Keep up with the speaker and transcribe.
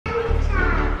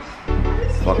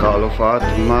Whakaalofa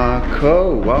atu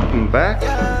mako. Welcome back.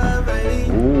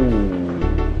 Ooh,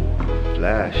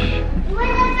 Flash.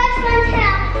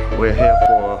 We're here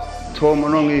for Tua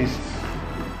Manogi's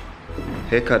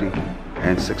hair cutting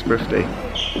and 6th birthday.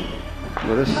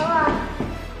 Look at this.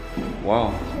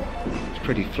 Wow, it's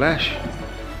pretty flash.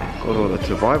 Got all the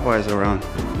Tavaivais around.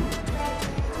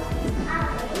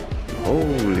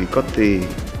 Holy, got the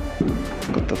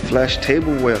flash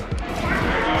tableware,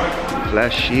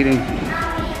 flash sheeting.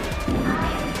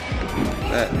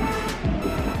 That.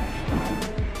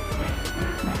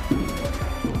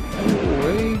 Oh,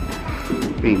 hey,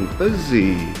 being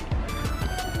busy.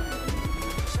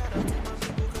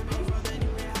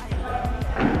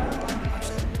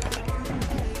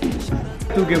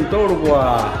 Tu game todo qua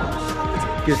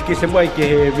que se vai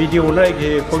que video này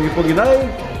que pongi này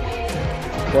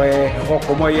coi họ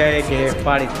có mọi ai que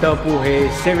pari tapu he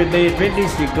 7 day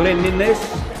 20 cleanliness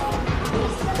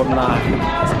from la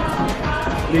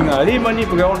linga lima ni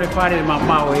porque onde pari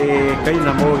mau he kai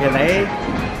na mo que này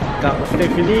cả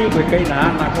Stephanie với kai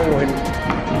na có hen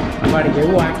pari que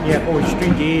ua que có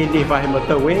street đi phải một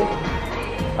tàu ấy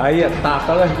ai ta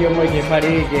có cái mọi que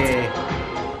pari que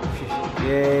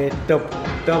tập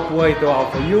quay tàu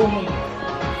học yum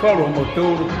có luôn một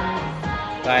tu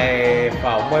tại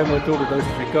vào quay một tu tôi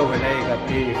sẽ câu về đây gặp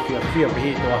thì phía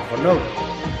phía tàu học nâu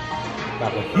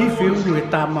và khi phiếu người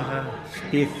ta mà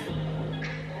Steve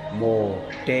mồ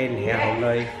tên hè hôm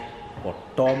nay một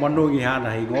to món nuôi gì hàng là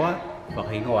hình ngó và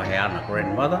hình ngó hè là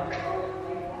grandmother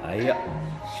ấy ạ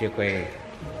sẽ quay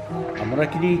amara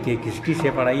kini cái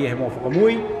sẽ phải là một cái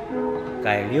mũi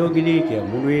cái liêu kini cái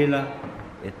mũi là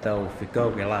então ficou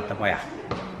que lá também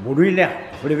bonito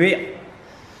vou ver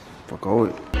ficou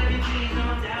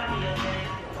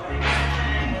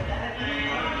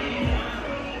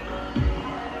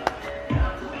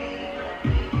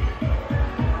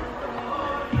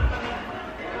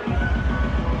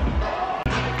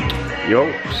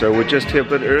Yo, so we're just here a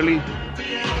bit early.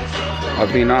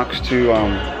 I've been asked to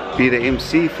be the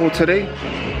MC for today.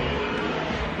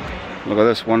 Look at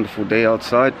this wonderful day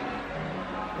outside.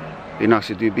 Been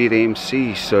asked to be the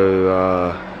MC,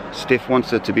 so Steph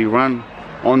wants it to be run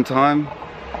on time,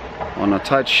 on a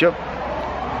tight ship.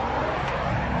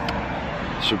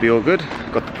 Should be all good.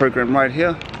 Got the program right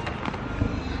here.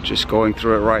 Just going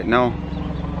through it right now.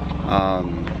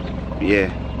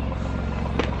 Yeah.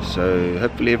 So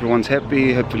hopefully everyone's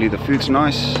happy, hopefully the food's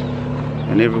nice,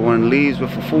 and everyone leaves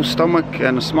with a full stomach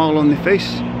and a smile on their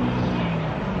face.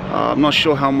 I'm not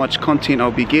sure how much content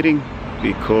I'll be getting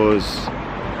because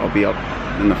I'll be up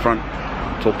in the front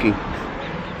talking,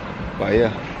 but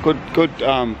yeah,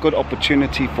 good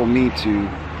opportunity for me to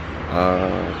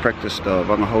practice the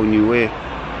Wangahau Niue,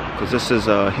 because this is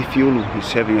a hifiulu.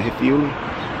 He's having a hifiulu,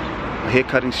 a hair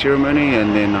cutting ceremony,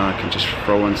 and then I can just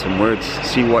throw in some words,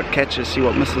 see what catches, see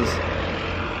what misses,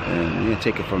 and yeah,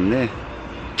 take it from there.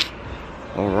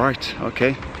 All right,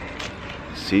 okay,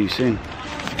 see you soon.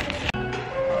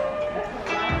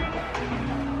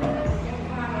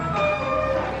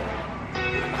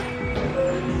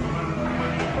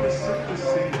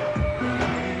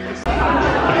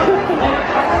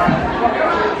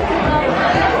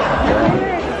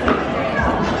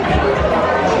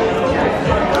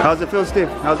 How's it feel, Steph?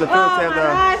 How's it feel to have the...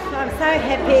 I'm so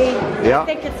happy. Yeah. I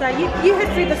think it's you heard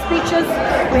through the speeches.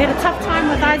 We had a tough time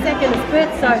with Isaac and his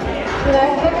birth, so you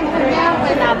know, having him now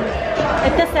and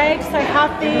at this age, so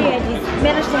healthy, and he's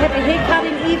managed to have a hair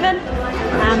cutting even.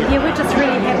 Yeah, we're just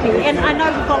really happy. And I know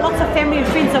we've got lots of family and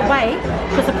friends away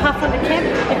because apart from the camp,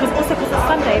 because also because it's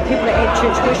Sunday, people are at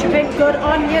church worshiping. Good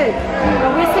on you.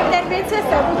 Well, we're Seventh-day Adventists,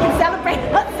 so we can celebrate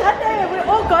on Sunday, and we're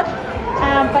all good.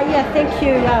 But yeah, thank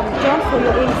you, John, for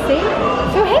your MC.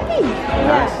 So happy.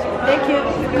 Yeah, thank you.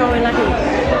 Going lucky.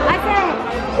 Isaac.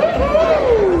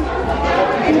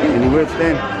 Any words,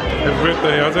 Dan? Happy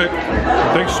birthday, Isaac.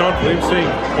 Thanks, Sean, for the MC.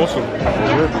 Awesome.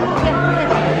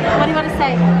 What do you want to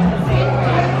say?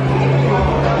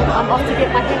 I'm off to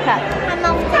get my haircut. I'm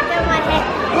off to get my hair.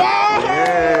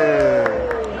 Yeah!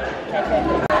 It's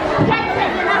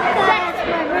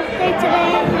my birthday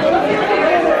today.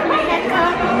 My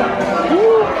haircut.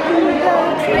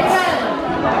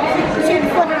 Should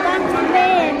put it on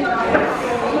today and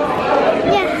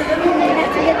yeah,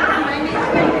 have to get that.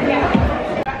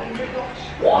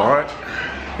 Alright,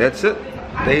 that's it.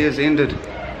 Day is ended.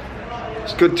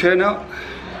 It's good turnout.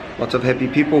 Lots of happy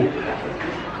people.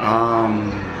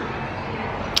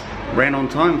 Ran on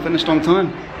time, finished on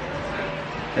time.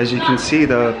 As you can see,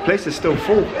 the place is still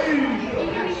full.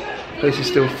 Place is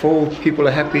still full. People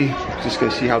are happy. Just go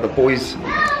see how the boys.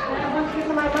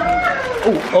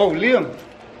 Oh, Liam.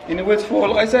 Any words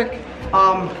for Isaac?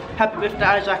 Happy birthday,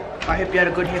 Isaac. I hope you had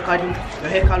a good haircut. Your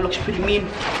haircut looks pretty mean.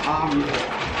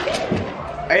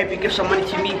 I hope you give some money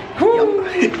to me.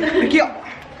 Thank you.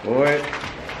 Boy.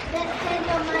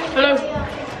 Hello.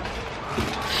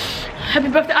 Happy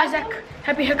birthday, Isaac.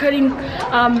 Happy haircutting.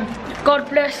 God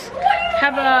bless.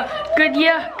 Have a good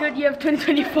year of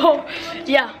 2024.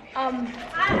 Yeah.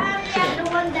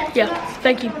 Yeah.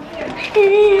 Thank you.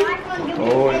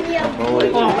 Boy.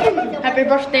 Happy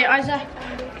birthday, Isaac.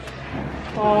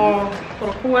 Oh,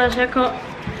 what a cool ass haircut.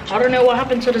 I don't know what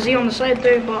happened to the Z on the side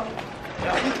though, but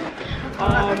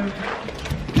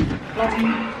love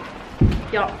you.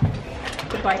 Yeah.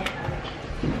 Goodbye.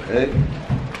 Okay.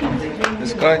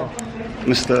 This guy,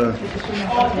 Mr.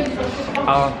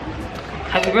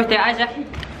 Happy birthday, Isaac.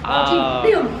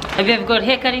 Have you ever got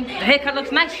haircutting? The haircut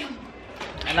looks nice.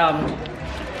 And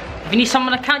if you need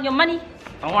someone to count your money,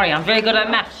 don't worry, I'm very good at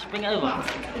maths. Bring it over.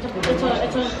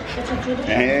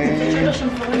 And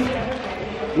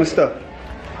Mr.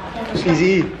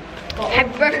 Easy.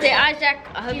 Happy birthday, Isaac.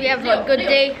 I hope you have a good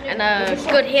day and a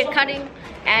good hair cutting.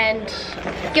 And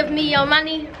give me your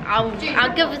money. I'll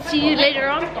give it to you later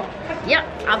on. Yep,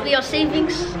 I'll be your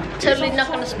savings. Totally not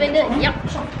gonna spend it. Yep.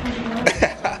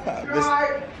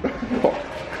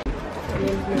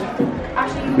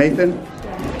 Nathan.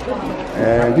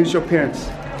 And who's your parents?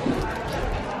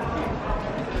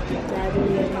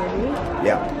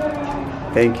 Yeah.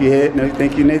 Thank you, no,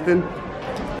 thank you, Nathan.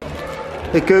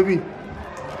 Hey, Kobe.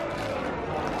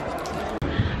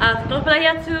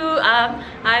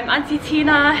 I'm Auntie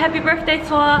Tina. Happy birthday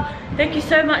to her. Thank you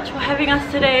so much for having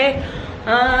us today.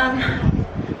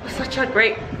 It was such a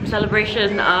great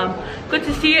celebration. Good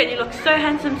to see you, and you look so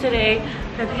handsome today.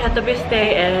 Hope you had the best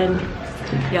day, and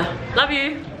yeah, love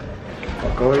you.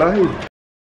 Go live.